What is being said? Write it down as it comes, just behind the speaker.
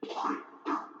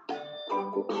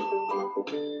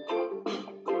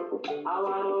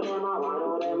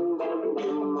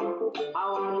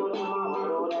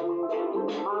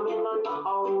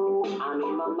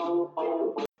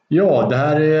Ja, det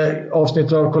här är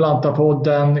avsnittet av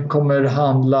Lantapodden kommer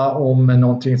handla om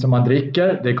någonting som man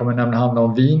dricker. Det kommer nämligen handla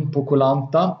om vin på Koh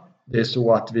Lanta. Det är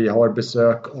så att vi har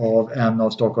besök av en av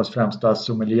Stockholms främsta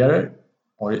sommelierer.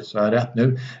 Oj, så är jag rätt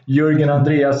nu. Jörgen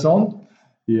Andreasson.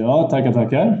 Ja, tackar.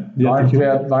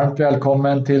 Varmt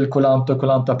välkommen till Koh Lanta och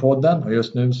Lantapodden. Och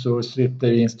just nu så sitter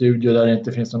vi i en studio där det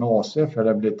inte finns någon AC för det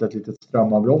har blivit ett litet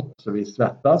strömavbrott så vi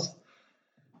svettas.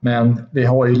 Men vi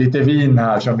har ju lite vin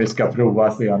här som vi ska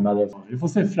prova senare. Vi får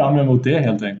se fram emot det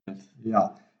helt enkelt.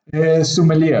 Ja.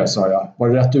 Sommelier sa jag. Var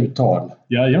det rätt uttal?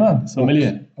 Jajamän,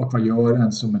 sommelier. Och vad gör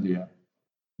en sommelier?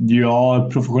 Ja,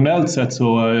 professionellt sett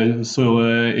så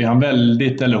är han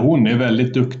hon är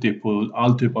väldigt duktig på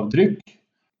all typ av dryck.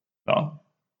 Ja.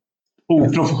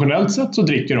 Oprofessionellt sett så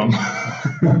dricker de.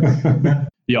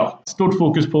 Ja, stort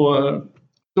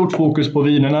fokus på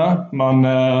vinerna. Man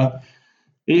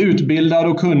är utbildad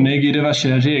och kunnig i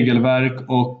diverse regelverk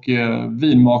och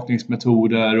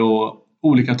vinmakningsmetoder och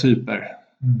olika typer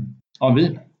av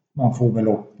vin. Man får väl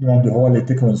du har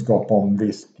lite kunskap om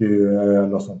whisky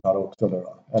och sånt där också då?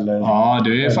 Eller, ja,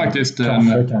 det är faktiskt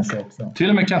kaffe kanske också. Till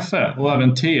och med kaffe och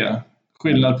även te.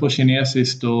 Skillnad på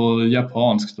kinesiskt och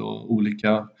japanskt och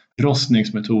olika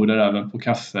rostningsmetoder även på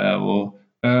kaffe och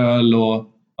öl och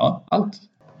ja, allt.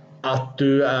 Att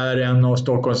du är en av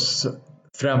Stockholms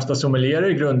främsta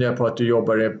sommelierer grundar jag på att du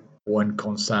jobbar på en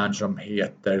koncern som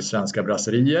heter Svenska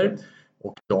Brasserier.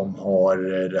 Och de har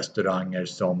restauranger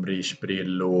som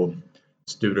Rischbrillo,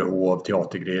 Sturehov,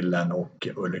 Teatergrillen och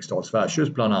Ulriksdals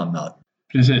värdshus bland annat.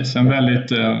 Precis, det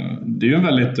är ju en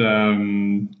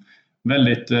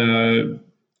väldigt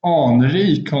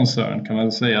anrik koncern kan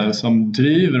man säga som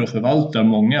driver och förvaltar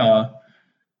många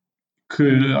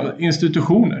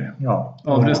institutioner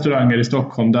av restauranger i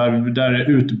Stockholm där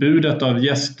utbudet av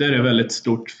gäster är väldigt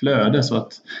stort flöde så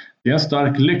att det är en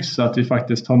stark lyx att vi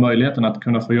faktiskt har möjligheten att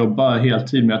kunna få jobba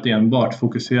heltid med att enbart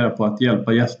fokusera på att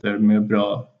hjälpa gäster med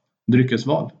bra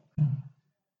dryckesval.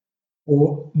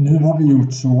 Och nu har vi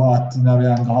gjort så att när vi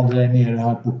ändå hade det nere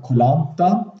här på Koh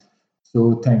Lanta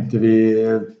så tänkte vi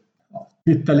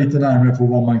titta lite närmare på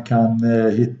vad man kan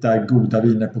hitta goda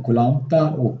viner på Koh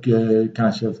Lanta och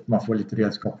kanske man får lite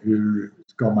redskap hur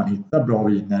ska man hitta bra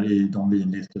viner i de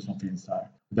vinlistor som finns här.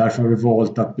 Därför har vi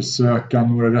valt att besöka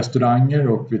några restauranger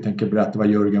och vi tänker berätta vad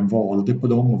Jörgen valde på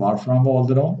dem och varför han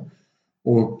valde dem.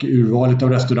 Och urvalet av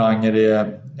restauranger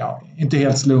är inte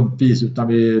helt slumpvis utan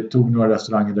vi tog några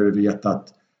restauranger där vi vet att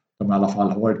de i alla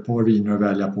fall har ett par viner att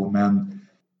välja på men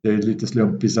det är lite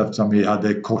slumpvis eftersom vi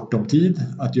hade kort om tid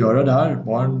att göra det här,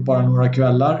 bara några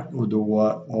kvällar och då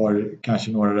har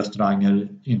kanske några restauranger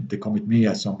inte kommit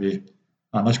med som vi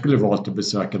annars skulle valt att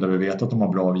besöka där vi vet att de har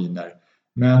bra viner.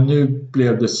 Men nu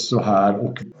blev det så här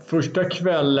och första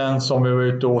kvällen som vi var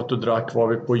ute och åt och drack var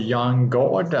vi på Young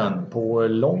Garden på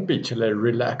Long Beach eller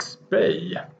Relax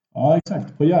Bay. Ja,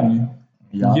 exakt. På Young.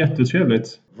 Ja.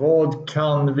 Jättetrevligt. Vad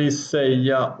kan vi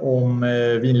säga om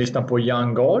vinlistan på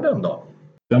Young Garden då?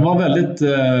 Den var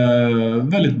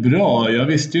väldigt bra. Jag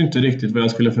visste ju inte riktigt vad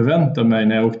jag skulle förvänta mig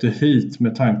när jag åkte hit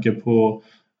med tanke på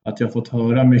att jag fått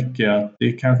höra mycket att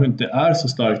det kanske inte är så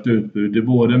starkt utbud. Det är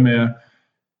både med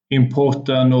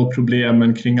importen och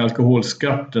problemen kring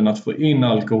alkoholskatten att få in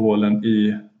alkoholen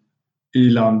i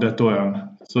landet och ön.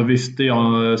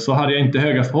 Så hade jag inte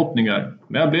höga förhoppningar.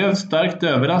 Men jag blev starkt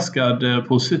överraskad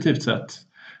positivt sett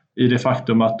i det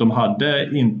faktum att de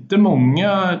hade inte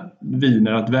många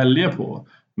viner att välja på.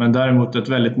 Men däremot ett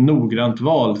väldigt noggrant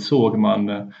val såg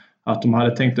man att de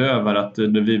hade tänkt över att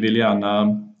vi vill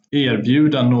gärna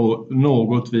erbjuda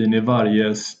något vin i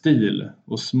varje stil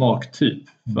och smaktyp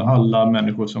för alla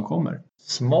människor som kommer.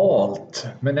 Smalt,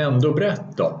 men ändå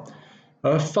brett då.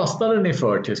 Vad fastnade ni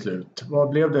för till slut? Vad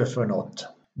blev det för något?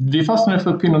 Vi fastnade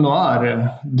för Pinot Noir,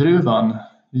 druvan,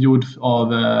 gjord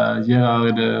av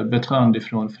Gérard Bertrand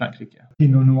från Frankrike.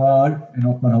 Pinot Noir är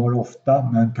något man hör ofta,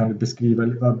 men kan du beskriva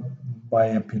vad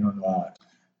är en Pinot Noir?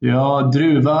 Ja,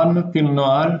 druvan Pinot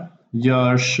Noir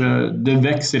det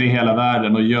växer i hela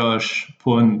världen och görs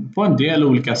på en del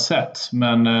olika sätt.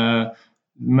 Men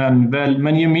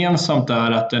gemensamt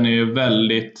är att den är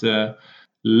väldigt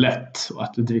lätt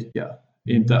att dricka.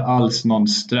 Inte alls någon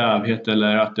strävhet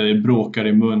eller att det bråkar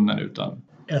i munnen utan...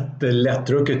 Ett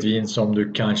lättdrucket vin som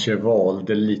du kanske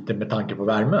valde lite med tanke på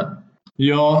värmen.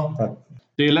 Ja,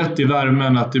 det är lätt i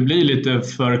värmen att det blir lite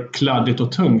för kladdigt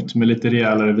och tungt med lite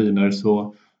rejälare viner.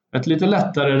 Så ett lite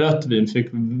lättare rött vin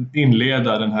fick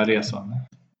inleda den här resan.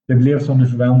 Det blev som du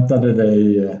förväntade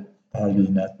dig det här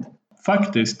vinet?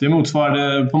 Faktiskt, det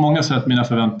motsvarade på många sätt mina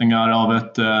förväntningar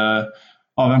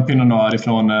av en Pinot Noir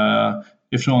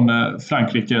ifrån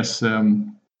Frankrikes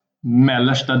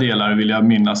mellersta delar vill jag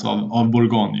minnas av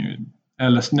Bourgogne.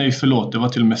 Eller nej, förlåt, det var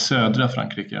till och med södra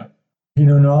Frankrike.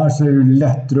 Pinot Noir så är det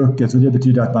lättdrucket, så det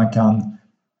betyder att man kan,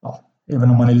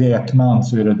 även om man är lekman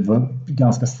så är det ett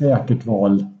ganska säkert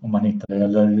val om man hittar det.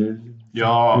 Eller...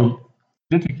 Ja,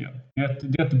 det tycker jag.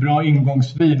 Det är ett bra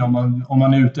ingångsvin om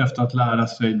man är ute efter att lära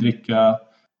sig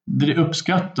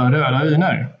uppskatta röda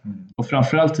viner. Och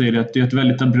framförallt är det ett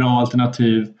väldigt bra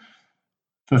alternativ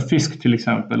för fisk till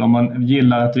exempel. Om man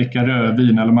gillar att dricka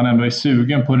rödvin eller man ändå är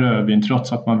sugen på rödvin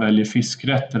trots att man väljer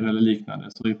fiskrätter eller liknande,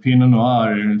 så är Pinot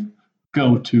Noir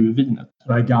go-to-vinet.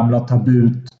 Det här gamla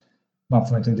tabut, man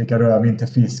får inte dricka rödvin till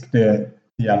fisk, det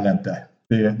gäller inte.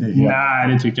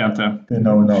 Nej, det tycker jag inte. Det är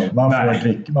no.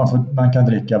 Man kan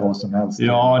dricka vad som helst.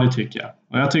 Ja, det tycker jag.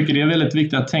 Och jag tycker det är väldigt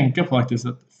viktigt att tänka på faktiskt,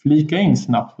 att flika in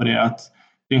snabbt på det, att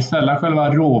det är sällan själva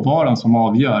råvaran som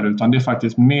avgör, utan det är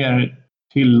faktiskt mer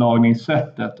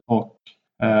tillagningssättet och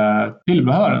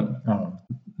tillbehören. Ja.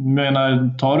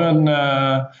 Menar, tar du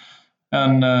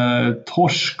en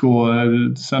torsk och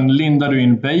sen lindar du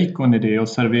in bacon i det och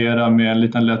serverar med en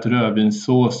liten lätt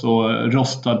rödvinssås och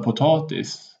rostad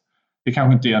potatis. Det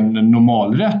kanske inte är en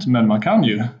normalrätt, men man kan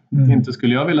ju. Inte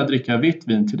skulle jag vilja dricka vitt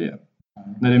vin till det.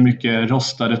 När det är mycket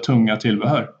rostade, tunga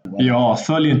tillbehör. Ja,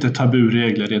 följ inte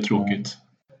taburegler, det är tråkigt.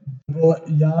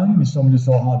 Jan, som du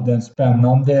sa, hade en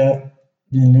spännande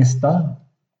vinlista.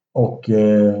 Och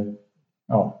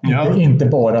inte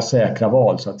bara säkra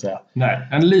val så att säga. Nej,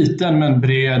 en liten men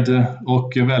bred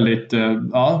och väldigt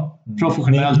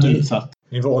professionellt utsatt.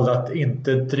 Ni valde att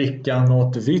inte dricka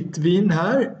något vitt vin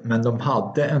här, men de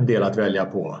hade en del att välja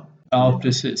på. Ja,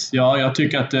 precis. Ja, jag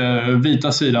tycker att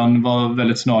vita sidan var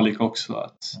väldigt snarlik också.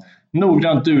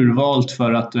 Noggrant urvalt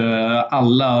för att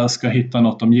alla ska hitta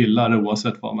något de gillar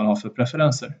oavsett vad man har för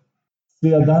preferenser.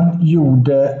 Sedan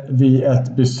gjorde vi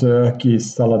ett besök i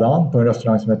Saladan på en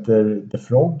restaurang som heter The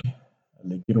Frog,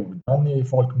 eller Grodan i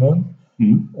folkmun.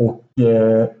 Och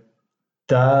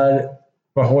där,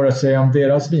 vad har du att säga om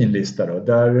deras vinlista då?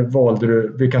 Där valde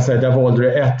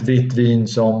du ett vitt vin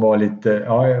som var lite,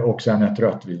 och sen ett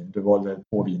rött vin. Du valde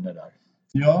 2 viner där.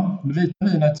 Ja, det vita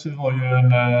vinet var ju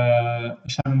en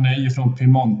Chardonnay från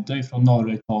Piemonte, från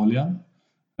norra Italien.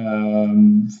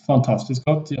 Fantastiskt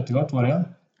gott, jättegott var det.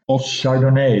 Och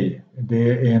Chardonnay,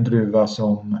 det är en druva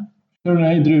som...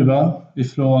 Chardonnay-druva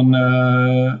ifrån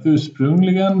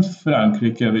ursprungligen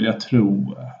Frankrike vill jag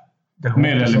tro.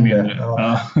 Mer eller mindre.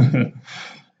 Ja.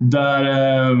 Där,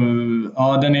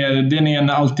 den är en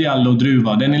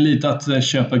allt-i-allo-druva. Den är lite att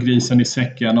köpa grisen i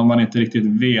säcken om man inte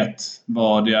riktigt vet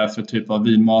vad det är för typ av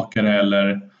vinmakare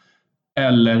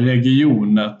eller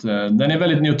region. Den är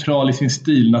väldigt neutral i sin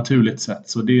stil naturligt sett.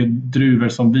 Så det är druvor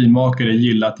som vinmakare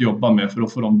gillar att jobba med, för då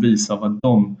får de visa vad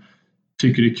de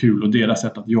tycker är kul och deras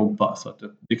sätt att jobba. Så att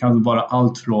det kan vara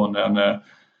allt från en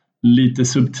lite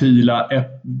subtila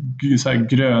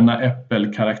gröna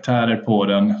äppelkaraktärer på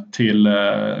den till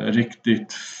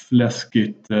riktigt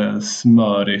fläskigt,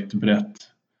 smörigt, brett,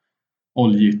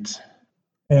 oljigt.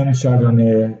 En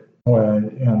Chardonnay har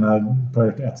jag ena på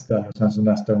ett ställe och sen så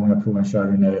nästa gång jag provar en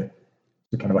Chardonnay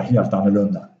så kan det vara helt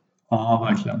annorlunda. Ja,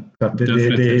 verkligen. Så att det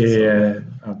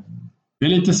är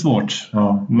lite svårt.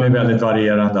 Ja, det är väldigt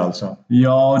varierande alltså.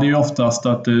 Ja, det är oftast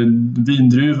att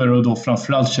vindruvor och då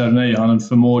framförallt Chardonnay har en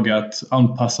förmåga att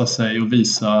anpassa sig och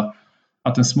visa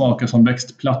att den smakar som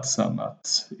växtplatsen. Att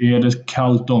är det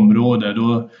kallt område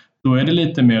då är det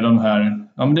lite mer de här,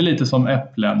 men det är lite som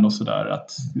äpplen och sådär. Att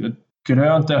ett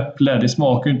grönt äpple, det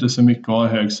smakar inte så mycket och har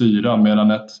hög syra,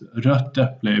 medan ett rött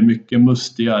äpple är mycket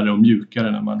mustigare och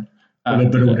mjukare när man... Eller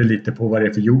beror det lite på vad det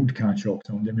är för jord kanske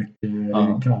också. Om det är mycket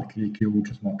kalkrik jord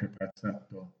så smakar det på ett sätt.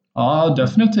 Ja,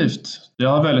 definitivt. Det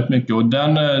har väldigt mycket. Och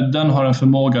den har en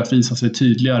förmåga att visa sig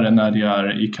tydligare när det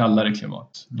är i kallare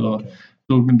klimat. Då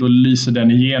lyser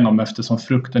den igenom eftersom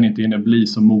frukten inte hinner bli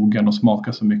så mogen och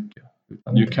smaka så mycket.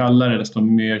 Ju kallare desto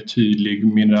mer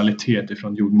tydlig mineralitet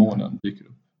ifrån jordmånen dyker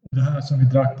upp. Det här som vi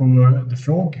drack på The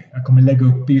Frog, jag kommer lägga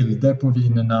upp bilder på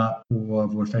vinerna på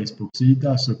vår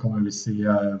Facebook-sida så kommer vi se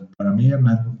bara med.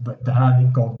 Men det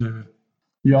här gav du...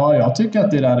 Ja, jag tycker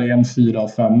att det där är en 4 av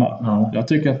 5. Ja. Jag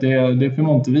tycker att det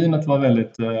Piemonte-vinet var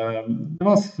väldigt... Det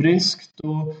var friskt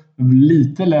och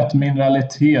lite lätt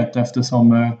mineralitet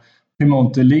eftersom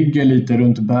Piemonte ligger lite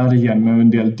runt bergen med en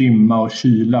del dimma och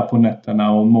kyla på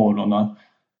nätterna och morgonerna.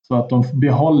 Så att de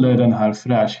behåller den här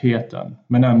fräschheten.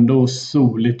 Men ändå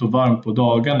soligt och varmt på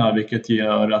dagarna. Vilket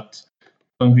gör att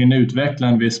de hinner utveckla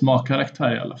en viss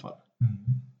smakkaraktär i alla fall.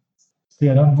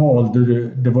 Sedan valde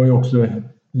du, det var ju också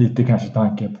lite kanske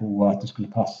tanke på att det skulle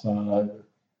passa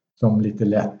som lite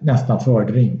lätt, nästan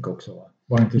fördrink också.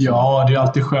 Var det inte så? Ja, det är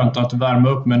alltid skönt att värma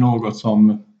upp med något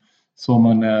som som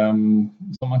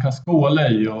man kan skåla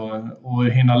i och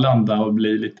hinna landa och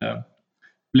bli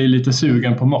lite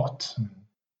sugen på mat.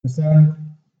 Sen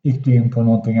gick du in på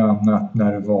någonting annat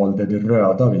när du valde det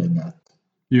röda vinet.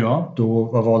 Ja.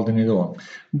 Vad valde ni då?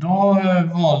 Då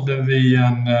valde vi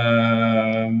en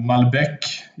Malbec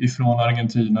ifrån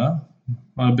Argentina.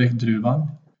 Malbec-druvan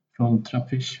från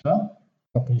Trapiche, va?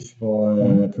 Trapiche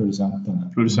var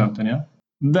producenten. Ja.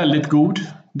 Väldigt god.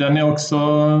 Den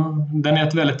är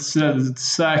ett väldigt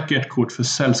säkert kort för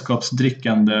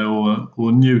sällskapsdrickande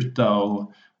och njuta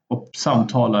och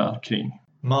samtala kring.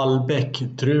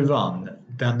 Malbec-druvan,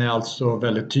 den är alltså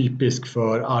väldigt typisk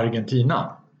för Argentina.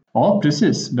 Ja,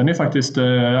 precis. Den är faktiskt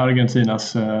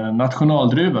Argentinas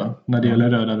nationaldruva när det gäller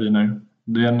röda viner.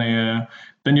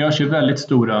 Den görs i väldigt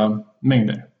stora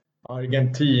mängder.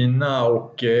 Argentina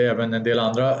och även en del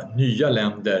andra nya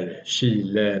länder,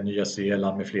 Chile, Nya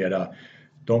Zeeland med flera,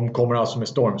 de kommer alltså med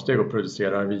stormsteg och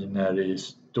producerar viner i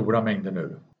stora mängder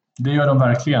nu. Det gör de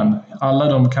verkligen. Alla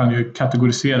de kan ju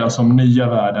kategoriseras som nya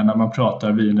värden när man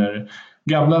pratar viner.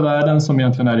 Gamla världen som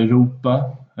egentligen är Europa,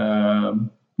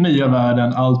 nya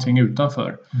världen, allting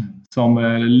utanför.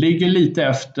 Som ligger lite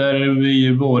efter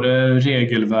i både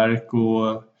regelverk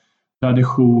och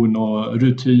tradition och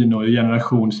rutin och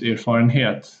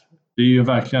generationserfarenhet. Det är ju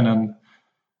verkligen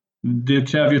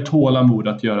det kräver ju tålamod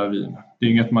att göra vin. Det är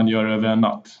inget man gör över en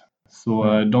natt.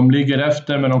 Så de ligger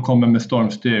efter, men de kommer med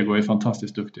stormsteg och är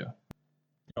fantastiskt duktiga.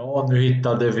 Ja, nu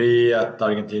hittade vi ett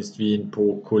argentinskt vin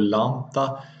på Koh Lanta.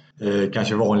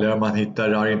 Kanske vanligare man hittar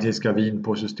argentinska vin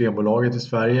på Systembolaget i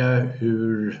Sverige.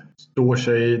 Hur står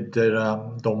sig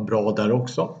de bra där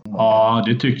också? Ja,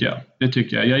 det tycker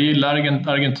jag. Jag gillar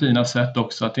Argentinas sätt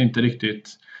också att inte riktigt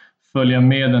följa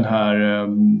med den här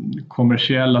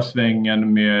kommersiella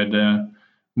svängen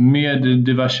med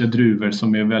diverse druvor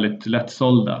som är väldigt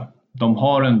lättsålda. De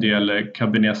har en del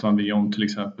Cabernet Sauvignon till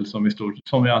exempel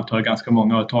som vi antar ganska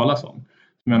många har talat om.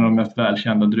 Som är en av de mest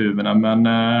välkända druvorna. Men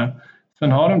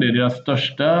sen har de deras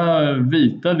största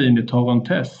vita vin i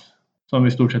Torrontés som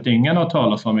i stort sett ingen har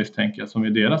talat om, misstänker jag, som är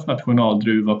deras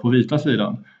nationaldruva på vita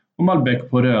sidan. Och Malbec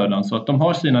på rödan, så att de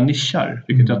har sina nischar,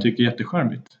 vilket jag tycker är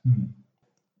jättecharmigt.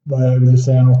 Vill du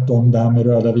säga något om det här med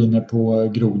röda viner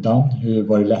på grodan?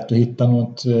 Var det lätt att hitta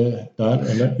något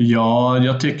där? Eller? Ja,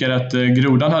 jag tycker att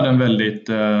grodan hade en väldigt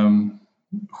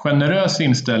generös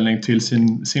inställning till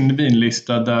sin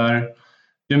vinlista där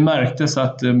det märktes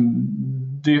att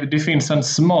det finns en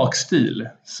smakstil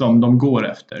som de går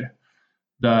efter.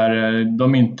 Där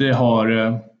de inte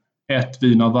har ett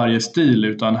vin av varje stil,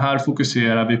 utan här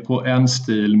fokuserar vi på en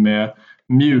stil med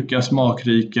mjuka,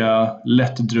 smakrika,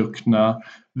 lättdruckna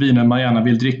viner man gärna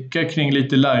vill dricka kring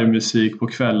lite livemusik på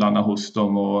kvällarna hos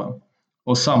dem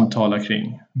och samtala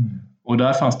kring. Och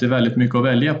där fanns det väldigt mycket att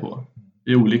välja på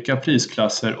i olika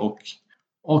prisklasser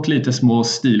och lite små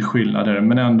stilskillnader,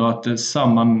 men ändå att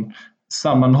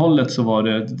sammanhållet så var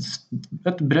det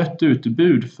ett brett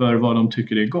utbud för vad de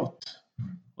tycker är gott.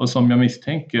 Och som jag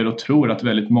misstänker och tror att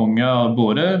väldigt många,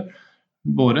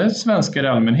 både svenskar i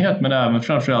allmänhet men även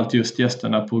framförallt just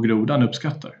gästerna på grodan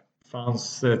uppskattar. Det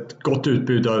fanns ett gott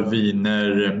utbud av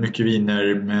viner, mycket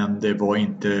viner, men det var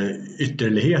inte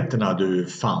ytterligheterna du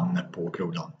fann på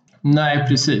grodan. Nej,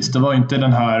 precis. Det var inte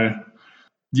den här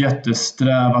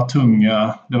jättesträva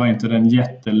tunga, det var inte den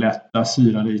jättelätta,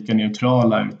 syrarika,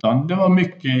 neutrala, utan det var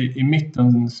mycket i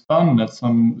mittenspannet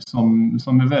som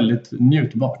är väldigt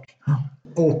njutbart.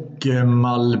 Och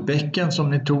Malbecen som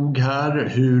ni tog här,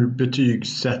 hur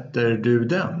betygsätter du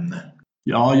den?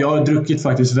 Ja, jag har druckit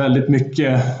faktiskt väldigt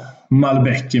mycket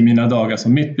Malbec i mina dagar, så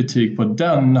mitt betyg på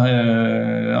den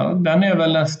är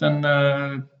väl nästan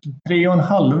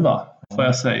 3,5 får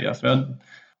jag säga. För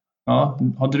jag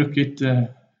har druckit,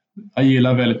 jag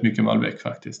gillar väldigt mycket Malbec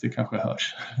faktiskt, det kanske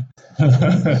hörs.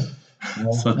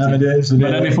 Så att, men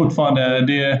den är fortfarande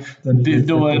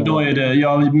då är det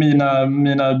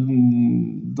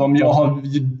de jag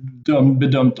har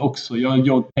bedömt också.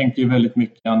 Jag tänker väldigt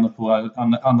mycket annat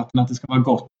än att det ska vara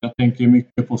gott. Jag tänker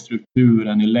mycket på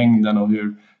strukturen i längden och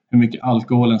hur mycket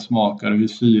alkoholen smakar och hur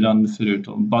syran ser ut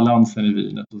och balansen i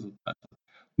vinet och sånt där.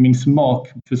 Min smak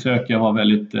försöker jag vara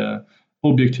väldigt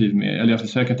objektiv med, eller jag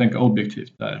försöker tänka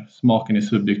objektivt där. Smaken är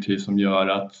subjektiv som gör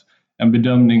att en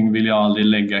bedömning vill jag aldrig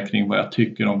lägga kring vad jag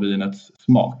tycker om vinets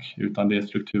smak, utan det är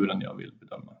strukturen jag vill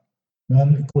bedöma.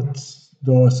 Men kort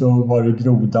då så var det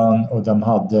grodan och de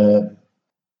hade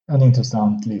en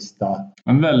intressant lista.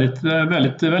 En väldigt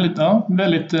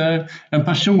en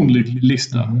personlig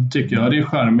lista tycker jag. Det är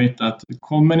charmigt att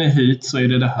kommer ni hit så är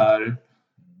det här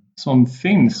som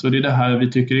finns och det är det här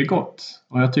vi tycker är gott.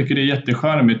 Och jag tycker det är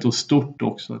jättecharmigt och stort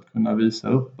också att kunna visa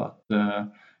upp att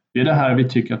det är det här vi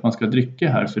tycker att man ska dricka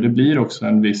här. För det blir också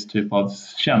en viss typ av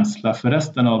känsla för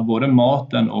resten av både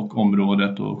maten och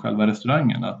området och själva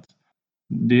restaurangen. Att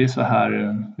det är så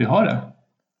här vi har det.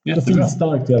 Jättebra. Det finns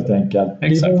starkt helt enkelt.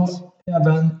 Exakt.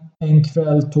 Även en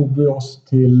kväll tog vi oss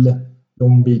till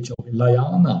Long Beach och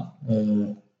Lajana.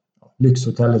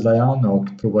 Lyxhotellet Lajana och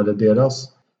provade deras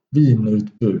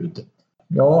vinutbud.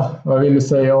 Ja, vad vill du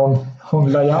säga om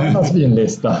Lajanas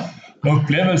vinlista?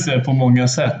 Upplevelse på många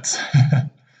sätt.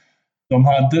 De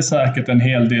hade säkert en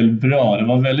hel del bra. Det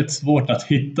var väldigt svårt att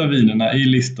hitta vinerna i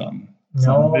listan.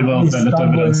 Ja, vi var väldigt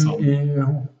överens om.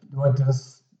 Det var inte,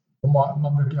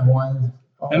 man brukar ha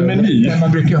en meny.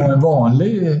 Man brukar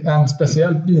ha en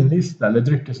speciell vinlista eller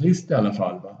dryckeslista i alla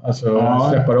fall. Va? Alltså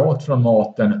separat från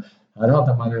maten. Här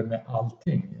hade man det med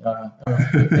allting.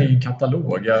 I en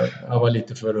katalog. Jag var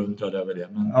lite förundrad över det.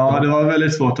 Men det var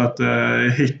väldigt svårt att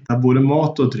hitta både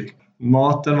mat och dryck.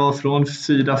 Maten var från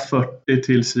sida 40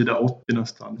 till sida 80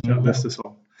 någonstans. Det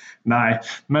så. Nej,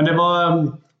 men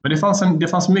det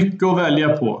fanns mycket att välja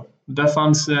på.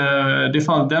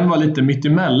 Den var lite mitt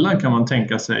emellan kan man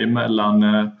tänka sig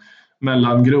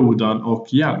mellan grodan och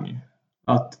yang.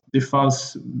 Att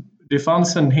det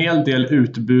fanns en hel del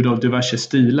utbud av diverse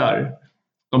stilar.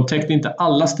 De täckte inte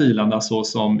alla stilarna så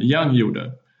som yang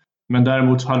gjorde. Men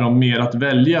däremot hade de mer att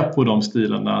välja på de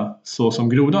stilarna så som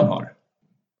grodan har.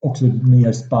 Också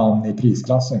mer spann i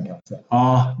prisklassen kanske.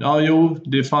 Jo,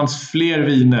 det fanns fler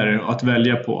viner att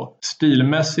välja på.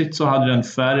 Stilmässigt så hade den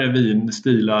färre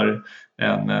vinstilar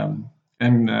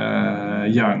än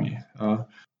yang. Ja.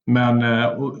 Men,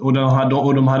 och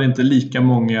de hade inte lika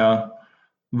många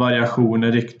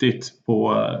variationer riktigt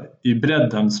i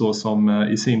bredden så som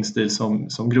i sin stil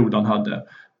som grodan hade.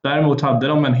 Däremot hade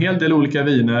de en hel del olika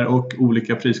viner och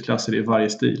olika prisklasser i varje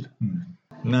stil.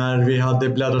 När vi hade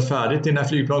bläddrat färdigt i den här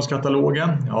flygplanskatalogen,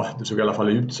 det såg i alla fall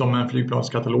ut som en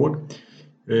flygplanskatalog,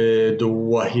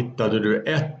 då hittade du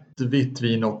ett vitt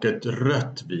vin och ett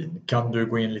rött vin. Kan du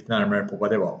gå in lite närmare på vad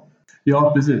det var?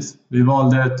 Ja, precis. Vi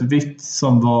valde ett vitt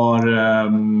som var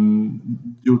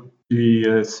gjort i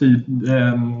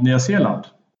Nya Zeeland.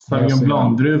 Sauvignon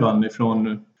Blanc-druvan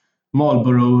ifrån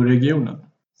Marlborough-regionen.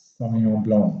 Sauvignon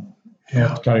Blanc.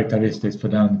 Helt karaktäristiskt för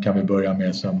den kan vi börja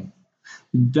med som...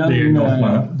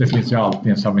 Det finns ju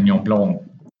alltid en Sauvignon Blanc.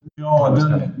 Ja,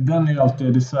 den är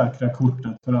alltid det säkra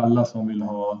kortet för alla som vill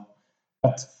ha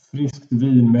ett friskt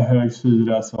vin med hög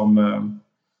syra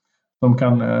som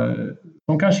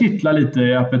kan kittla lite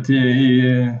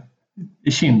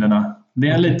i kinderna. Det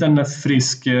är en liten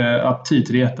frisk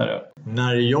aptitretare.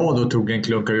 När jag då tog en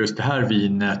klunk av just det här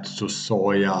vinet så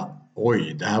sa jag,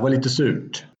 oj, det här var lite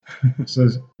surt. Så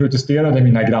protesterade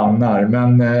mina grannar,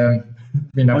 men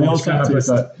mina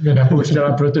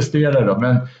forskare protesterade då.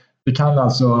 Men det kan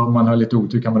alltså, om man har lite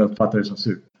otur kan man uppfatta det som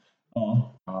surt.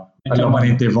 Ja. Eller om man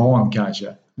inte är van kanske.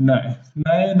 Nej,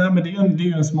 men det är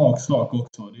ju en smaksak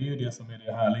också. Det är ju det som är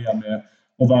det härliga med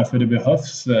och varför det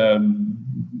behövs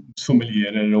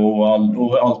sommelierer och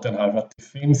allt det här. För att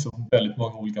det finns så väldigt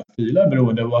många olika stilar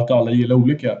beroende på att alla gillar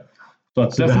olika. Så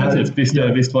att definitivt,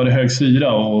 visst var det hög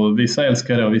syra och vissa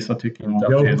älskar det och vissa tycker inte.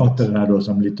 Jag uppfattar det här då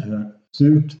som lite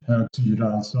surt, hög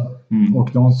syra alltså. Och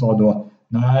de sa då,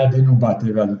 nej det är nog bara att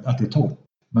det är torrt.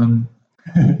 Men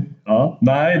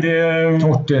nej,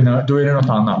 torrt då är det något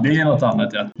annat. Det är något annat,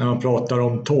 ja. När man pratar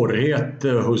om torrhet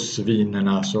hos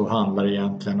vinerna så handlar det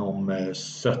egentligen om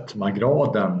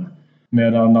sötmagraden.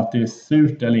 Medan att det är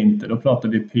surt eller inte, då pratar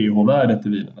vi pH-värdet i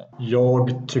vinerna.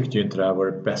 Jag tyckte ju inte det här var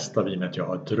det bästa vinet jag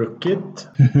har druckit.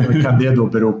 Kan det då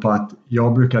bero på att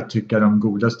jag brukar tycka de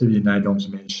godaste vinerna är de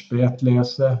som är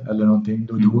spretlösa eller någonting.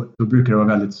 Då brukar det vara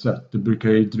väldigt sött. Då brukar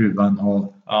ju druvan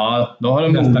ha då har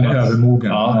de nästan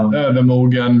övermogen.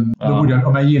 Övermogen.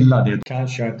 Om jag gillar det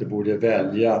kanske jag inte borde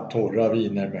välja torra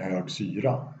viner med hög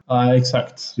syra. Ja,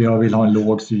 exakt. Så jag vill ha en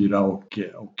låg syra och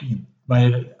vad är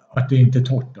det? Att det inte är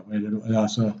torrt då? Vad är det då?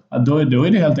 Alltså... då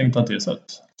är det helt enkelt att det är sött.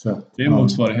 Det är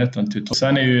motsvarigheten till torrt.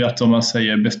 Sen är ju att om man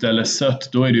säger beställer sött,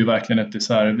 då är det ju verkligen ett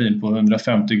dessertvin på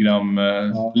 150 gram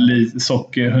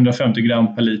socker, 150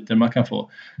 gram per liter man kan få.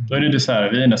 Då är det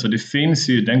dessertvin. Alltså det finns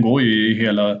ju, den går ju i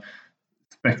hela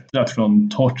spektrat från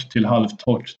torrt till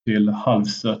halvtorrt till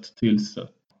halvsött till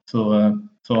sött.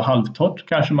 Så halvtorrt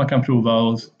kanske man kan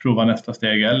prova nästa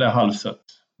steg eller halvsött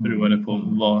beroende på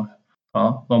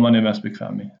vad man är mest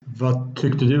bekväm i. Vad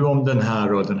tyckte du om den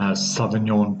här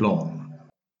Sauvignon Blanc?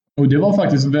 Och det var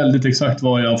faktiskt väldigt exakt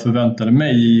vad jag förväntade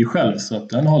mig själv, så att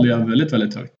den håller jag väldigt,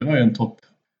 väldigt högt. Det var ju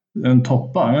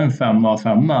en 5 av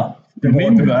 5. Det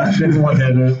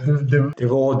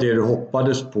var det du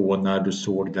hoppades på när du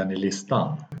såg den i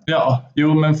listan. Ja,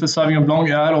 men för Sauvignon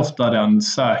Blanc är ofta den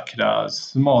säkra,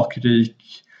 smakrik,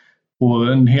 på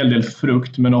en hel del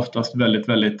frukt, men oftast väldigt,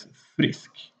 väldigt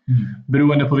frisk.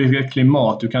 Beroende på vilket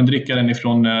klimat. Du kan dricka den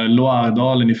ifrån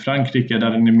Loiredalen i Frankrike där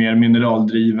den är mer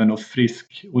mineraldriven och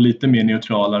frisk och lite mer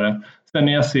neutralare. Sen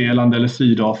Nya Zeeland eller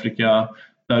Sydafrika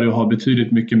där du har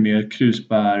betydligt mycket mer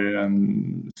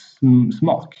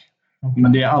krusbär-smak.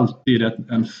 Men det är alltid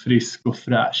en frisk och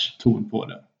fräsch ton på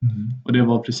det. Och det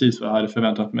var precis vad jag hade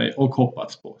förväntat mig och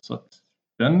hoppats på. Så att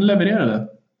den levererade.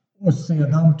 Och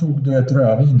sedan tog du ett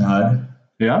rödvin här.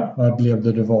 Ja. Vad blev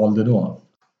det du valde då?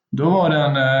 Då var det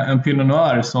en Pinot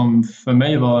Noir som för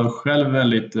mig var själv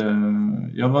väldigt...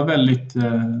 jag var väldigt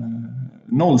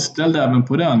nollställd även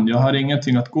på den. Jag hade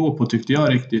ingenting att gå på tyckte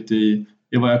jag riktigt i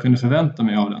vad jag kunde förvänta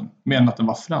mig av den. Mer än att den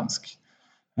var fransk.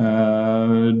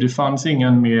 Det fanns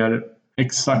ingen mer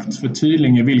exakt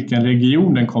förtydling i vilken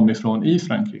region den kom ifrån i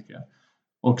Frankrike.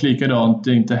 Och likadant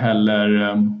inte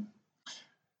heller...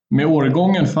 Med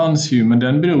årgången fanns ju, men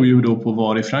den beror ju då på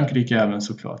var i Frankrike även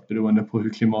såklart, beroende på hur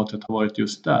klimatet har varit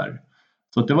just där.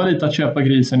 Så att det var lite att köpa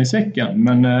grisen i säcken.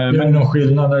 Men någon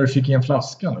skillnad när du fick in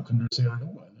flaskan? Kunde du se det då?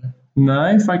 Eller?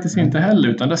 Nej, faktiskt inte heller.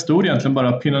 Utan det stod egentligen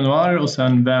bara Pinot Noir och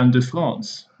sen Vin de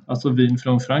France. Alltså vin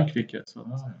från Frankrike. Så.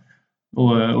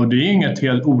 Och det är inget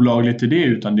helt olagligt i det,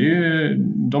 utan det är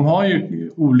de har ju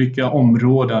olika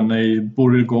områden i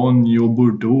Bourgogne och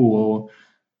Bordeaux och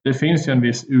det finns ju en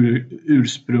viss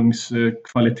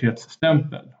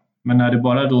ursprungskvalitetsstämpel. Men när det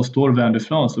bara då står Vin de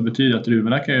France så betyder att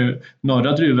druvorna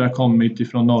norra druvor har kommit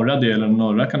ifrån norra delen och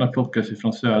norra kan ha plockats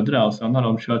ifrån södra och sen har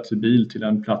de kört sig bil till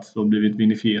en plats och blivit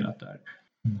vinifierat där.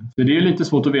 Så det är lite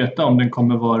svårt att veta om den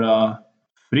kommer vara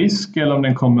frisk eller om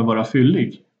den kommer vara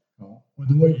fyllig. Ja. Och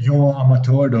då jag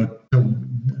amatör då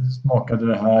smakade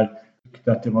det här,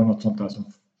 tyckte att det var något sånt där som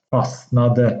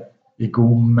fastnade i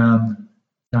gommen.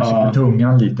 Kanske på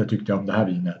tungan lite tyckte jag om det här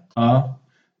vinet.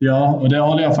 Ja, och det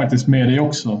håller jag faktiskt med dig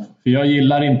också. För jag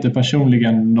gillar inte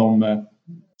personligen de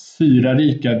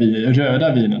syrarika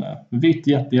röda vinerna. Vitt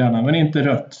jättegärna, men inte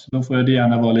rött. Då får det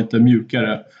gärna vara lite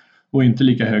mjukare och inte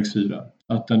lika hög syra.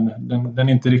 Att den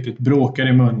inte riktigt bråkar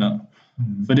i munnen.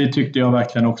 För det tyckte jag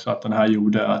verkligen också att den här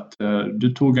gjorde. Att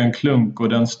du tog en klunk och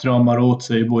den stramar åt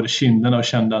sig i både kinderna och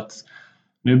kände att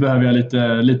nu behöver jag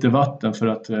lite vatten för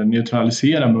att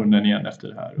neutralisera munnen igen efter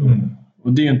det här.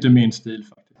 Och det är inte min stil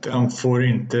faktiskt. Den får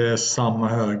inte samma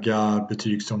höga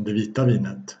betyg som det vita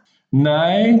vinet.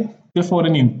 Nej, det får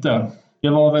den inte. Det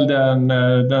var väl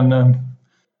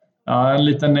en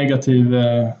liten negativ...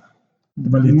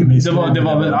 Det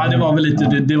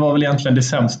var väl egentligen det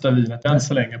sämsta vinet än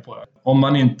så länge på det. Om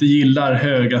man inte gillar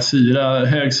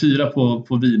hög syra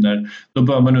på viner, då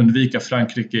bör man undvika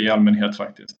Frankrike i allmänhet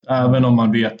faktiskt. Även om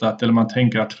man vet eller man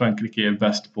tänker att Frankrike är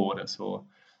bäst på det,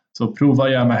 så prova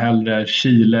gärna hellre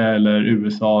Chile eller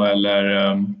USA eller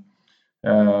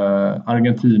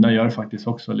Argentina gör faktiskt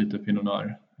också lite Pinot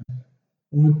Noir.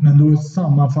 Men då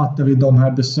sammanfattar vi de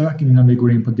här besöken innan vi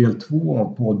går in på del 2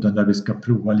 av podden där vi ska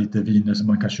prova lite viner som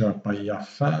man kan köpa i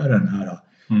affären här.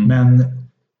 Men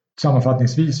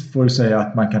sammanfattningsvis får du säga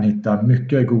att man kan hitta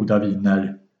mycket goda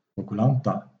viner på Koh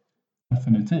Lanta.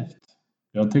 Definitivt.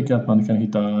 Jag tycker att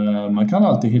man kan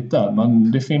alltid hitta.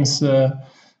 Det finns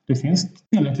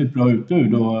tillräckligt bra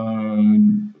utbud och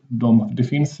det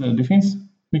finns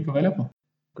mycket att välja på.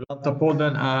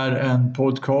 Lantapodden är en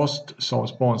podcast som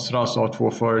sponsras av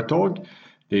 2 företag.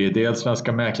 Det är dels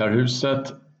Svenska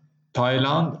Mäklarhuset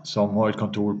Thailand som har ett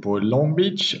kontor på Long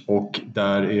Beach och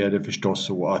där är det förstås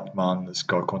så att man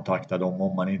ska kontakta dem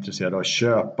om man är intresserad av att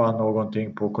köpa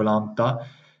någonting på Koh Lanta.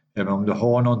 Även om du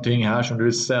har någonting här som du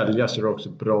vill sälja så är det också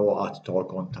bra att ta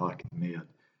kontakt med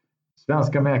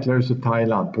Svenska Mäklarhuset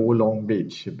Thailand på Long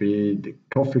Beach vid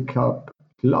Coffee Cup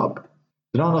Club.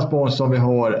 Den andra sponsorn vi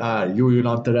har är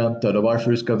Lantapodden och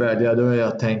varför du ska välja då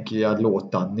jag tänker att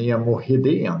låta Nemo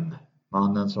Hedén,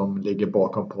 mannen som ligger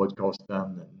bakom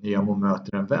podcasten Nemo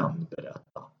möter en vän,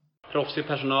 berätta. Proffsig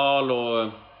personal och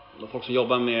folk som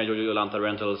jobbar med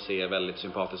Lantapodden är väldigt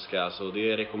sympatiska så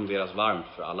det rekommenderas varmt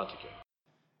för alla tycker jag.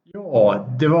 Ja,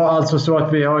 det var alltså så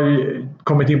att vi har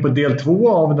kommit in på del 2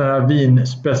 av den här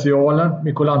vinspecialen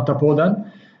med Koh Lanta-podden.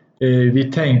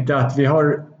 Vi tänkte att vi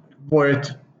har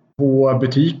varit på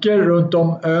butiker runt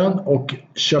om ön och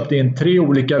köpt in 3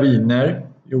 olika viner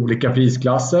i olika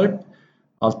prisklasser.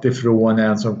 Allt ifrån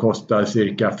en som kostar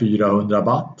cirka 400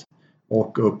 baht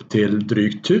och upp till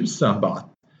drygt 1000 baht.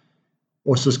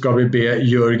 Och så ska vi be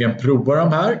Jörgen prova de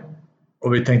här.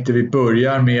 Och vi tänkte vi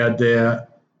börjar med det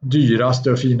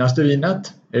dyraste och finaste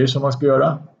vinet. Är det så man ska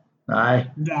göra?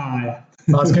 Nej.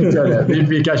 Man ska inte göra det.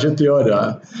 Vi kanske inte gör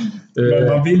det. Men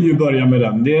man vill ju börja med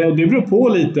den. Det beror på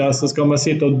lite. Alltså ska man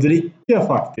sitta och dricka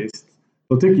faktiskt.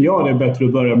 Då tycker jag det är bättre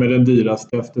att börja med den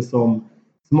dyraste eftersom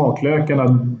smaklökarna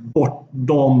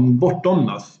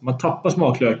bortdomnas. Man tappar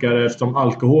smaklökar eftersom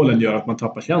alkoholen gör att man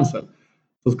tappar känseln.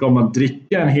 Så ska man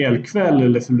dricka en hel kväll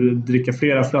eller dricka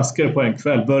flera flaskor på en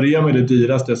kväll, börja med det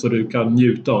dyraste så du kan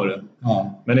njuta av det.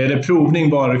 Ja. Men är det provning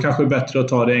bara, det kanske är bättre att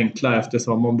ta det enkla,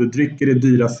 eftersom om du dricker det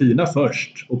dyra fina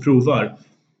först och provar,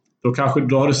 då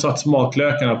har du satt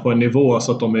smaklökarna på en nivå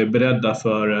så att de är beredda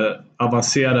för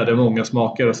avancerade många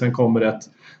smaker, och sen kommer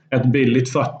ett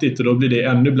billigt fattigt och då blir det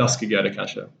ännu blaskigare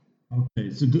kanske.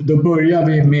 Okej, så då börjar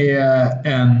vi med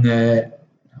en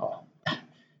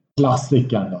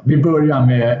klassiker då. Vi börjar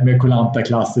med Koh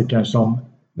Lanta-klassikern som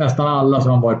nästan alla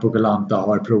som har varit på Koh Lanta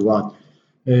har provat.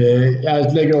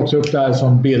 Jag lägger också upp det här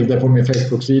som bilder på min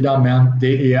Facebook-sida, men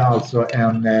det är alltså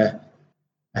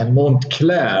en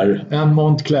Montclair. En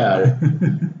Montclair.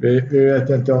 Vi vet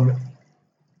inte om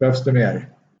behövs det mer.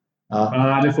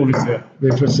 Ja, det får vi se.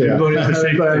 Vi får se.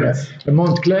 En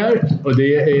Montclair, och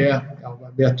det är,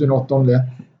 vet du något om det?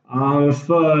 Ja, jag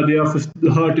har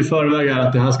hört i förväg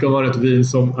att det här ska vara ett vin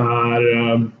som är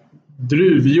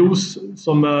druvjuice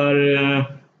som är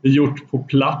gjort på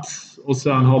plats, och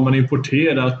sen har man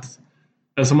importerat,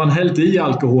 alltså man hällt i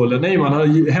alkoholen. Nej, man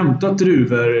har hämtat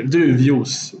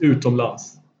druvjuice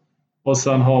utomlands. Och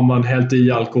sen har man hällt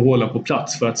i alkoholen på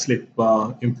plats för att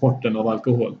slippa importen av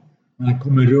alkohol. Man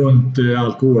kommer runt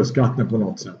alkoholskatten på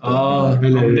något sätt. Ja,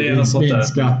 eller det är något sånt där.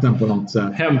 Vinskatten på något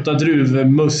sätt. Hämta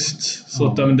druvmust så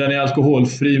att den är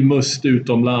alkoholfri must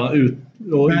utomlands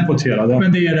och importerad.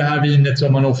 Men det är det här vinet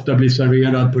som man ofta blir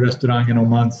serverad på restaurangen om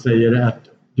man säger ett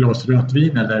glas rött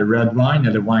vin eller red wine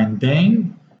eller wine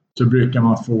dang. Så brukar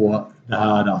man få det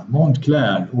här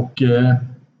Montclair, och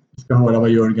vi ska höra vad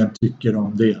Jörgen tycker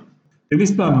om det. Det blir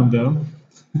spännande.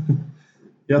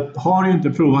 Jag har ju inte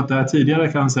provat det här tidigare,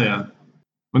 kan jag säga.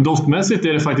 Men doftmässigt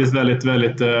är det faktiskt väldigt,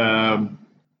 väldigt...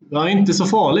 inte så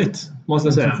farligt, måste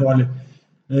jag säga.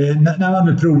 När man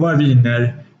nu provar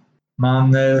viner,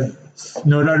 man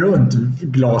snurrar runt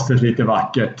glaset lite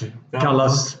vackert.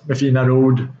 Kallas med fina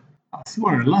ord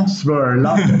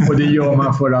Swirla. Och det gör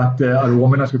man för att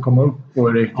aromerna ska komma upp på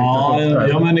riktigt.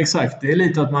 Ja, men exakt. Det är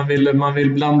lite att man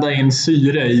vill blanda in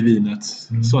syre i vinet.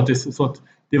 Så att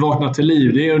det vaknar till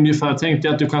liv. Det är ungefär, tänkte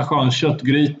jag att du kanske har en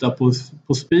köttgryta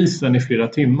på spisen i flera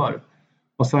timmar.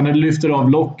 Och sen när du lyfter av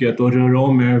locket och rör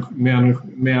om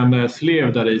med en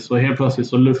slev där i, så helt plötsligt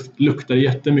så luktar det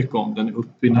jättemycket om den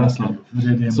upp i näsan.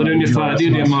 Så det är ungefär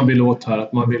det man vill åt här.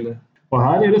 Att man vill, och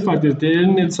här är det faktiskt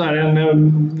en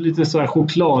lite så här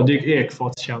chokladig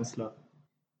ekfatskänsla.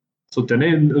 Så den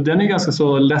är ganska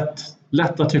så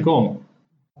lätt att tycka om.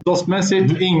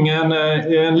 Doftmässigt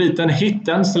en liten hit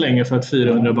än så länge för ett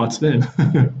 400 wattsvin.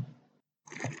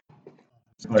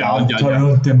 Jag tar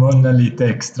runt i munnen lite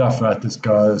extra för att det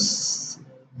ska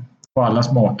få alla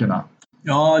smakerna.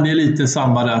 Ja, det är lite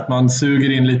samma där. Att man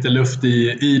suger in lite luft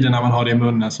i det när man har det i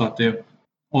munnen. Så att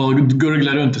och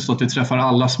gurglar runt så att det träffar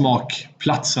alla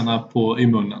smakplatserna i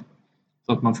munnen.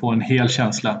 Så att man får en hel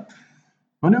känsla.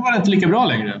 Men nu var det inte lika bra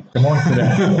längre. Det var inte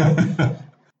det.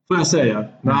 Får jag säga.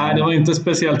 Nej, det var inte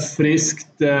speciellt friskt.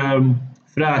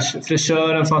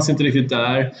 Fräschören fanns inte riktigt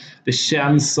där. Det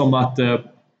känns som att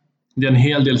det är en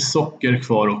hel del socker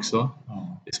kvar också.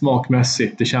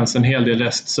 Smakmässigt. Det känns en hel del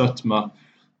restsötma.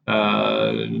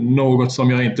 Något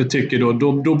som jag inte tycker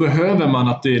då behöver man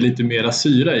att det är lite mera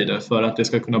syra i det för att det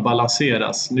ska kunna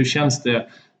balanseras. Nu känns det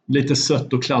lite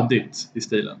sött och kladdigt i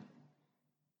stilen.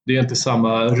 Det är inte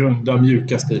samma runda,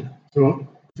 mjuka stil. Så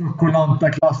Koh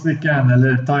Lanta-klassikern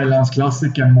eller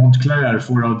Thailands-klassikern Montclair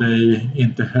får av dig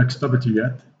inte högsta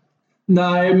betyget?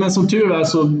 Nej, men som tur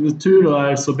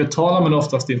är så betalar man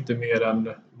oftast inte mer än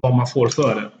vad man får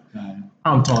för det.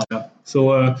 Antar jag.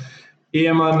 Så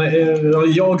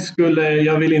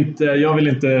jag vill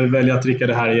inte välja att dricka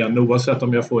det här igen oavsett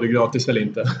om jag får det gratis eller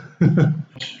inte.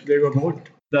 Det går bort.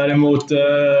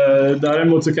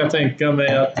 Däremot så kan jag tänka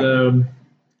mig att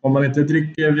om man inte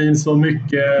dricker vin så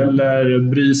mycket eller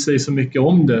bryr sig så mycket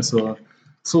om det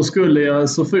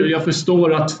jag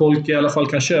förstår att folk i alla fall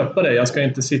kan köpa det. Jag ska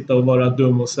inte sitta och vara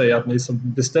dum och säga att ni som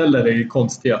beställer det är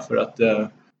konstiga, för att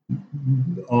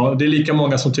det är lika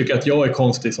många som tycker att jag är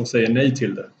konstig som säger nej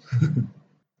till det.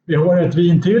 Vi har ett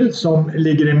vin till som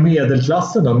ligger i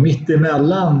medelklassen då, mitt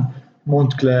emellan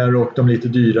Montclair och de lite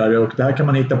dyrare, och det här kan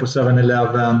man hitta på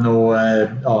 7-Eleven och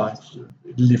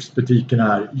livsbutikerna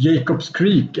här. Jacobs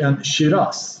Creek, en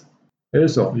Shiraz. Är det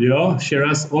så? Ja,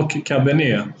 Shiraz och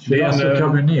Cabernet.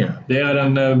 Det är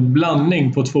en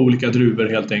blandning på 2 olika druvor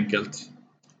helt enkelt.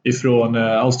 Ifrån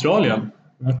Australien.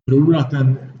 Jag tror att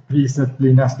priset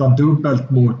blir nästan dubbelt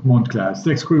mot Montclair.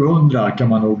 600-700 kan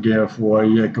man nog få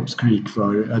Jacobs Creek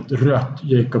för. Ett rött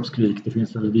Jacobs Creek. Det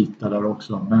finns väl vita där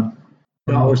också. Men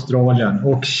från Australien.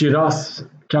 Och Shiraz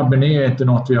Cabernet är inte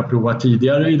något vi har provat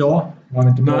tidigare idag. Har vi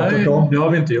inte pratat om. Det har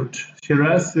vi inte gjort.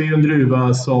 Shiraz är en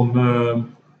druva som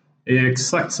är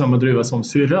exakt samma druva som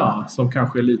Syrah, som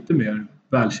kanske är lite mer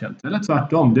välkänt. Eller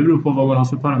tvärtom, det beror på vad man har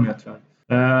för parametrar.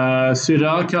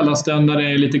 Syrah kallas den när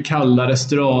det är lite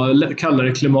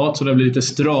kallare klimat, så den blir lite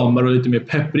stramare och lite mer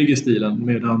pepprig i stilen.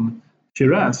 Medan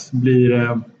Shiraz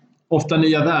blir ofta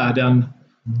nya värden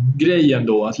grejen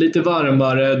då. Att lite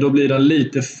varmare, då blir den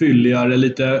lite fylligare,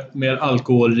 lite mer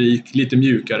alkoholrik, lite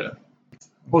mjukare.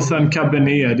 Och sen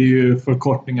Cabernet, det är ju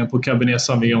förkortningen på Cabernet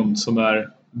Sauvignon som är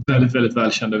väldigt, väldigt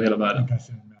välkänd över hela världen.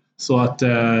 Så att,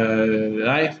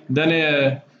 nej,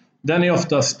 den är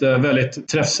oftast väldigt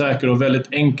träffsäker och väldigt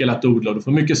enkel att odla. Du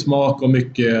får mycket smak och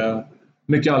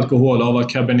mycket alkohol av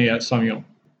Cabernet Sauvignon.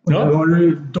 Ja. Har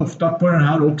du doftat på den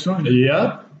här också?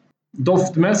 Ja.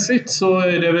 Doftmässigt så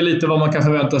är det väl lite vad man kan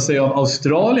förvänta sig av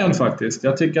Australien faktiskt.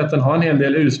 Jag tycker att den har en hel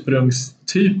del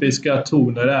ursprungstypiska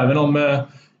toner, även om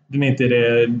den inte är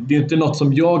det. Det är inte något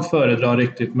som jag föredrar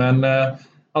riktigt, men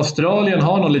Australien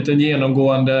har någon liten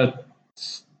genomgående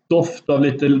doft av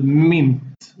lite mint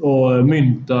och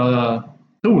mynta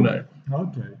toner.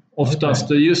 Okay.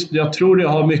 Oftast just, jag tror det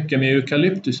har mycket med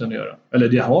eukalyptusen att göra. Eller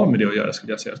det har med det att göra,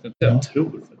 skulle jag säga. Jag tror,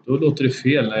 för då låter det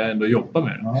fel när jag ändå jobbar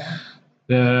med det. Ja.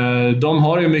 De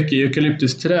har ju mycket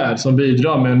eukalyptusträd som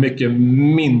bidrar med en mycket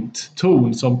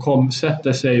mintton som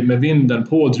sätter sig med vinden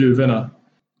på druvorna.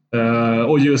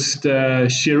 Och just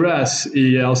Shiraz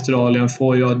i Australien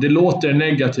får jag, det låter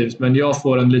negativt, men jag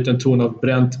får en liten ton av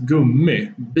bränt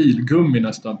gummi, bilgummi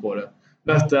nästan på det.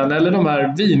 Nästan, eller de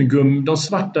här de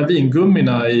svarta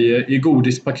vingummina i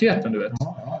godispaketen, du vet.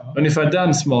 Ja. Ungefär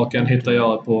den smaken hittar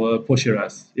jag på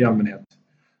Shiraz i allmänhet.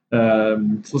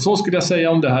 Så skulle jag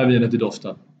säga om det här vinet i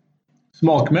doften.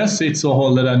 Smakmässigt så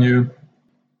håller den ju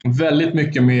väldigt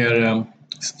mycket mer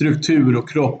struktur och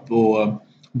kropp och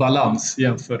balans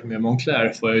jämfört med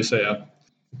Moncler, får jag ju säga.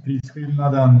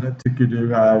 Prisskillnaden tycker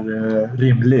du är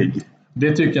rimlig?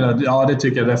 Det tycker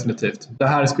jag definitivt. Det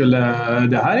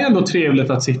här är ändå trevligt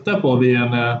att sitta på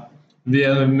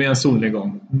med en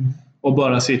solnedgång. Och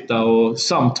bara sitta och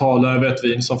samtala över ett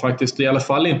vin som faktiskt i alla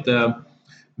fall inte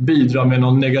bidrar med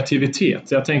någon negativitet.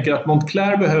 Jag tänker att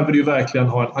Moncler behöver ju verkligen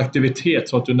ha en aktivitet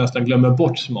så att du nästan glömmer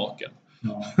bort smaken.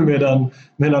 Ja.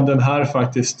 Medan den här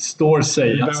faktiskt står sig.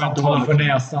 Du behöver inte hålla för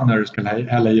näsan när du ska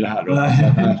hälla i det här.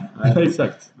 Nej.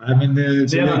 Exakt. Nej, men det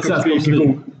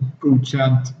är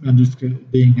godkänt, men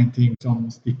det är ingenting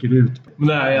som sticker ut.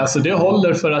 Nej, alltså det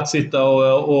håller för att sitta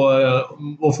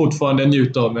och fortfarande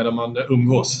njuta av medan man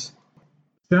umgås.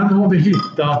 Sen har vi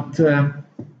hittat,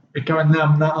 vi kan väl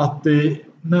nämna att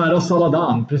nära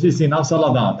Saladan, precis innan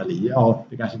Saladan, eller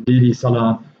det kanske blir i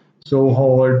Saladan, så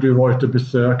har du varit och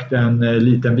besökt en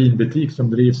liten vinbutik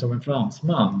som drivs av en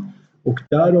fransman. Och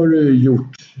där har du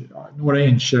gjort några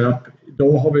inköp.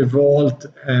 Då har vi vad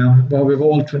har vi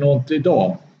valt för något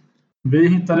idag? Vi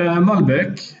hittade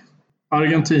Malbec,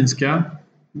 argentinska.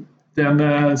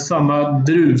 Den samma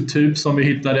druvtyp som vi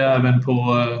hittade även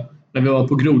när vi var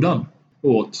på Grodan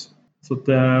åt. Så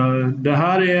det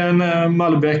här är en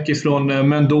Malbec från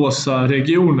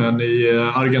Mendoza-regionen i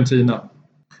Argentina.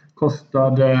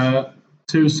 Kostade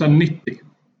 1090.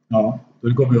 Ja, då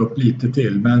går vi upp lite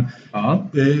till. Men,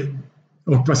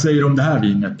 och vad säger du om det här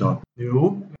vinet då?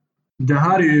 Jo, det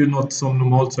här är ju något som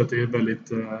normalt sett är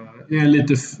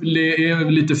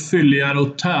lite fylligare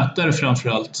och tätare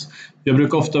framförallt. Jag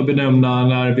brukar ofta benämna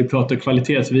när vi pratar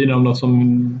kvalitetsviner om något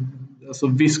som, alltså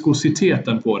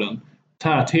viskositeten på den.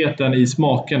 Tätheten i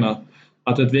smakerna.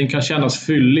 Att ett vin kan kännas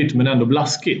fylligt men ändå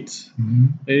blaskigt.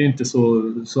 Det är inte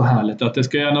så härligt. Att det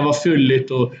ska gärna vara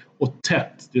fylligt och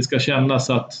tätt. Det ska kännas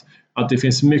att det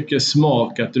finns mycket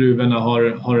smak. Att druvorna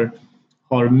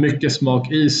har mycket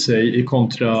smak i sig i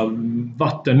kontra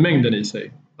vattenmängden i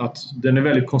sig. Att den är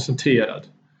väldigt koncentrerad.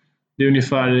 Det är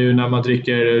ungefär när man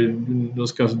dricker, då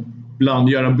ska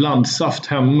göra blandsaft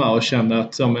hemma och känna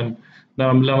att när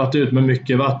man blandat ut med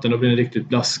mycket vatten då blir den riktigt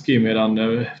blaskig,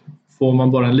 medan får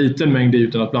man bara en liten mängd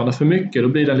utan att blanda för mycket, då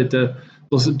blir den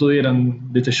då är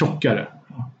den lite tjockare.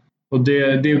 Och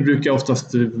det brukar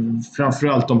oftast,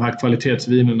 framförallt de här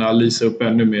kvalitetsvinerna, lysa upp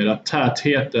ännu mer. Att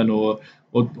tätheten och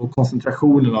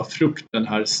koncentrationen av frukten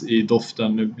här i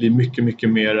doften blir mycket, mycket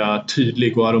mer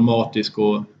tydlig och aromatisk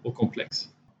och komplex.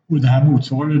 Och det här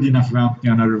motsvarar dina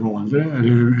förväntningar när du valde det?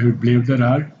 Eller hur blev det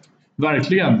där?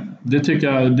 Verkligen, det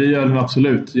tycker jag, det gör den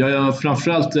absolut. Jag gör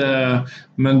framförallt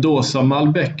Mendoza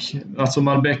Malbec, alltså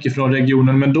Malbec från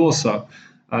regionen Mendoza,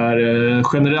 är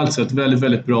generellt sett väldigt,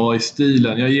 väldigt bra i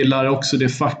stilen. Jag gillar också det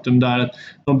faktum där att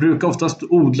de brukar oftast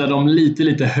odla dem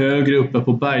lite högre uppe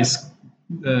på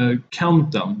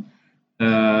bergskanten.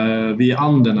 vid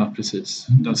Anderna precis.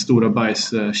 Den stora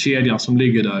bergskedjan som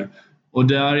ligger där. Och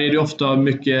där är det ofta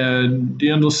mycket, det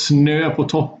är ändå snö på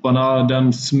topparna,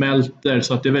 den smälter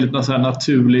så att det är väldigt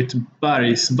naturligt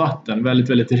bergsvatten, väldigt,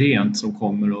 väldigt rent som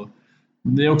kommer. Och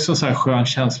det är också en så här skön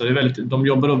känsla. Det är väldigt, de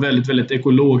jobbar då väldigt, väldigt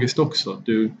ekologiskt också.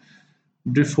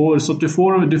 Du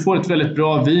får ett väldigt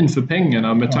bra vin för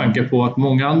pengarna med tanke på att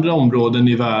många andra områden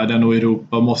i världen och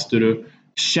Europa måste du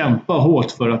kämpa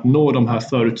hårt för att nå de här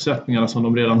förutsättningarna som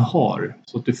de redan har.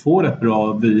 Så att du får ett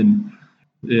bra vin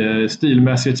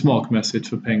stilmässigt, smakmässigt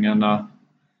för pengarna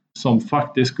som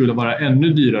faktiskt skulle vara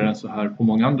ännu dyrare än så här på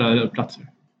många andra platser.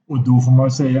 Och då får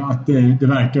man säga att det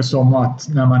verkar som att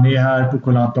när man är här på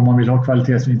Koh Lanta, om man vill ha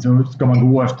kvalitetsvin, så ska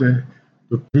man gå efter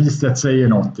då priset säger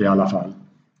något i alla fall.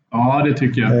 Ja, det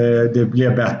tycker jag. Det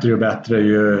blev bättre och bättre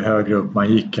ju högre upp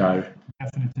man gick här.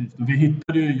 Definitivt. Och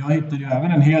jag hittade ju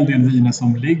även en hel del viner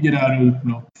som ligger där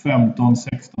uppåt 15,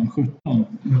 16, 17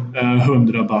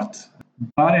 100 baht.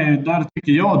 Där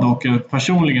tycker jag dock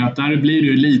personligen att där blir det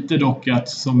ju lite dock att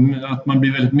man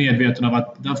blir väldigt medveten av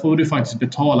att där får du faktiskt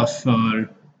betala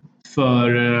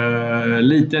för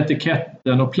lite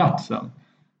etiketten och platsen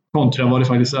kontra vad det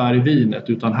faktiskt är i vinet.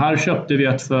 Utan här köpte vi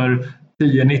ett för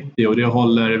 10,90 och det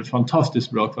håller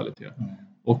fantastiskt bra kvalitet.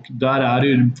 Och där är det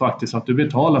ju faktiskt att du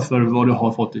betalar för vad du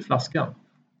har fått i flaskan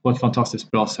på ett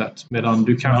fantastiskt bra sätt. Medan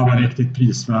du kanske... Ja, riktigt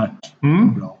prisvärt.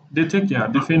 Bra. Det tycker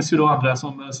jag. Det finns ju då andra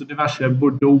som alltså diverse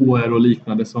bordeauxer och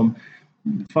liknande som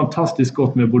fantastiskt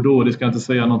gott med bordeaux. Det ska jag inte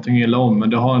säga någonting illa om. Men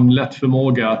det har en lätt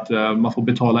förmåga att man får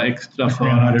betala extra för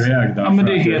att... Ja, men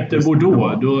det heter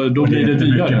bordeaux. Då blir det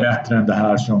dyrare. Mycket bättre än det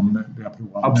här som vi har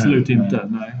provat. Absolut inte,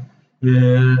 nej.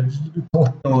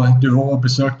 Kort då, du har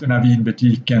besökt den här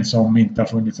vinbutiken som inte har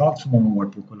funnits alls för många år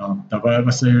på Koh Lanta.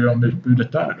 Vad säger du om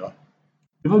utbudet där då?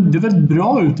 Det var ett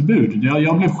bra utbud.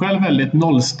 Jag blev själv väldigt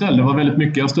nollställd. Det var väldigt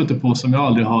mycket jag stötte på som jag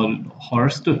aldrig har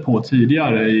stött på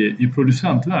tidigare i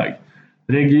producentväg.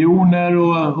 Regioner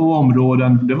och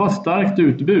områden. Det var starkt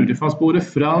utbud. Det fanns både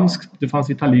franskt, det fanns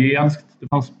italienskt, det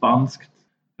fanns spanskt.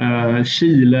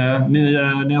 Chile,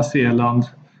 Nya Zeeland,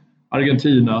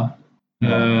 Argentina.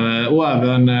 Och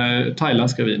även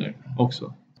thailändska viner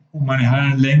också. Om man är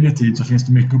här en längre tid så finns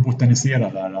det mycket att botanisera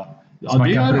där. Som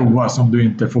man kan prova som du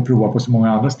inte får prova på så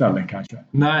många andra ställen kanske.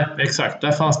 Nej, exakt.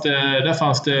 Där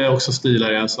fanns det också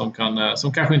stilar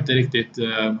som kanske inte riktigt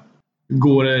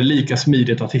går lika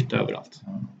smidigt att hitta överallt.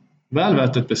 Väl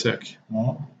värt ett besök.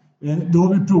 Ja. Då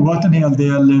har vi provat en hel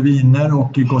del viner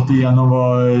och gått igenom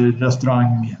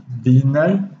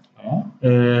restaurangviner. Ja.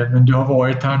 Men du har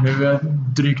varit här nu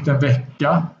drygt en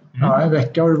vecka. Ja, en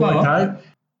vecka har du varit här.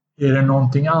 Är det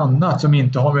någonting annat som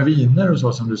inte har med viner och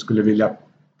så som du skulle vilja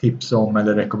tipsa om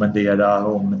eller rekommendera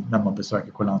om när man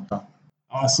besöker Koh Lanta?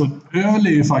 Alltså, öl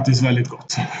är ju faktiskt väldigt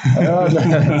gott. Öl,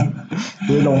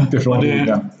 det är långt ifrån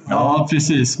det. Ja,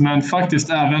 precis. Men faktiskt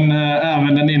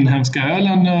även den inhemska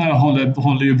ölen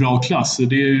håller ju bra klass.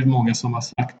 Det är ju många som har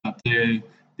sagt att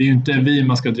det är ju inte vin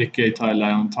man ska dricka i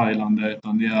Thailand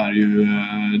utan det är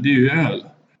ju öl.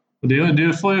 Och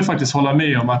det får jag faktiskt hålla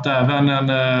med om att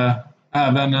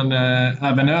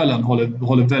även ölen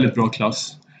håller väldigt bra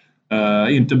klass.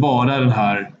 Inte bara den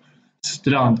här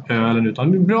strandölen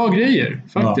utan bra grejer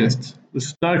faktiskt. Ja.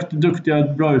 Starkt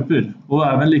duktiga, bra utbud. Och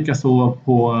även likaså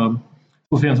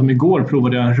på sent som igår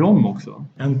provade jag en rom också.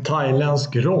 En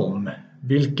thailändsk rom.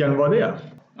 Vilken var det?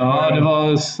 Ja, det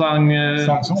var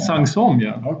Sangsom,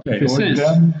 ja. Okej, precis.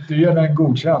 Och du ger den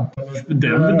godkänt?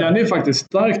 Den är faktiskt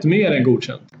starkt mer än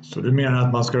godkänt. Så du menar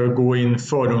att man ska gå in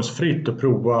fördomsfritt och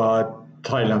prova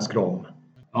thailändsk rom?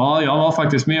 Ja, jag var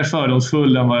faktiskt mer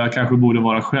fördomsfull än vad jag kanske borde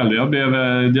vara själv.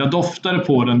 Jag doftade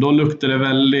på den, då luktade det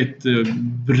väldigt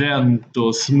bränt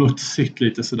och smutsigt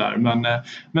lite sådär.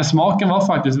 Men smaken var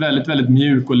faktiskt väldigt, väldigt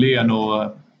mjuk och len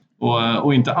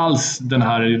och inte alls den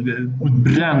här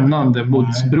brännande mot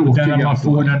bråkiga. När man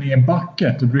får den i en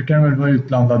bucket, då brukar den väl vara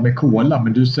utblandad med cola,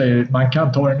 men du säger att man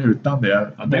kan ta den utan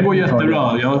det. Ja, det går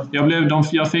jättebra.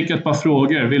 Jag fick ett par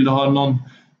frågor.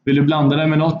 Vill du blanda den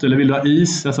med något eller vill du ha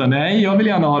is? Jag sa nej, jag vill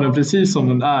gärna ha den precis som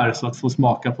den är så att få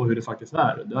smaka på hur det faktiskt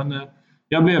är.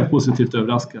 Jag blev positivt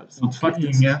överraskad. Så att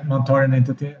faktiskt... Man tar den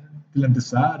inte till en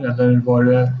dessert eller var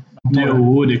det...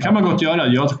 Jo, det kan man gott göra.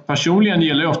 Jag personligen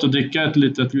gillar ju ofta att dricka ett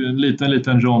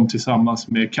liten rom tillsammans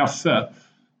med kaffe.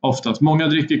 Oftast. Många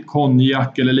dricker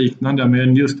konjak eller liknande,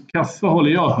 men just kaffe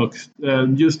håller jag högst.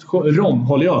 Just rom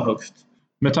håller jag högst.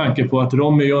 Med tanke på att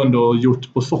rom är ju ändå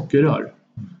gjort på sockerrör.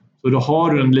 Så då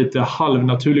har du en lite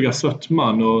halvnaturliga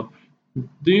sötman. Och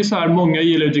det är så här, många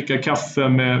gillar att dricka kaffe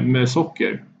med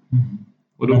socker.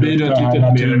 Och då blir det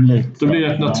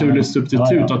ett naturligt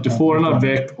substitut. Att du får en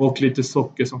avec och lite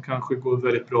socker som kanske går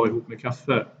väldigt bra ihop med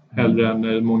kaffe. Hellre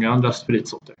än många andra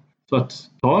spritsorter. Så att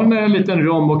ta en liten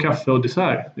rom och kaffe och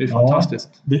dessert. Det är fantastiskt.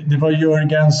 Det var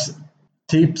Jörgens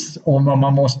tips om vad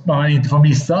man inte får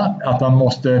missa. Att man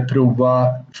måste prova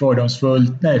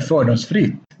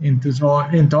fördomsfritt. Inte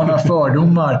ha några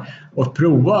fördomar och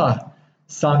prova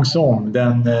Sangsom,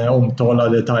 den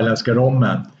omtalade thailändska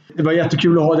rommen. Det var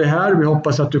jättekul att ha dig här. Vi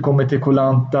hoppas att du kommer till Koh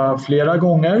Lanta flera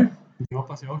gånger. Det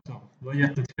hoppas jag också. Det var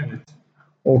jättetrevligt.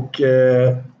 Och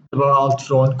det var allt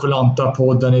från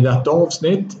Lantapodden i detta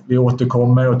avsnitt. Vi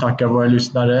återkommer och tackar våra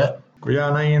lyssnare. Gå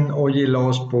gärna in och gilla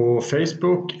oss på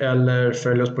Facebook eller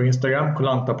följ oss på Instagram,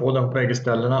 Lantapodden på bägge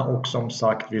ställena. Och som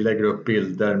sagt, vi lägger upp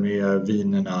bilder med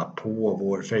vinerna på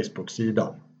vår Facebook-sida.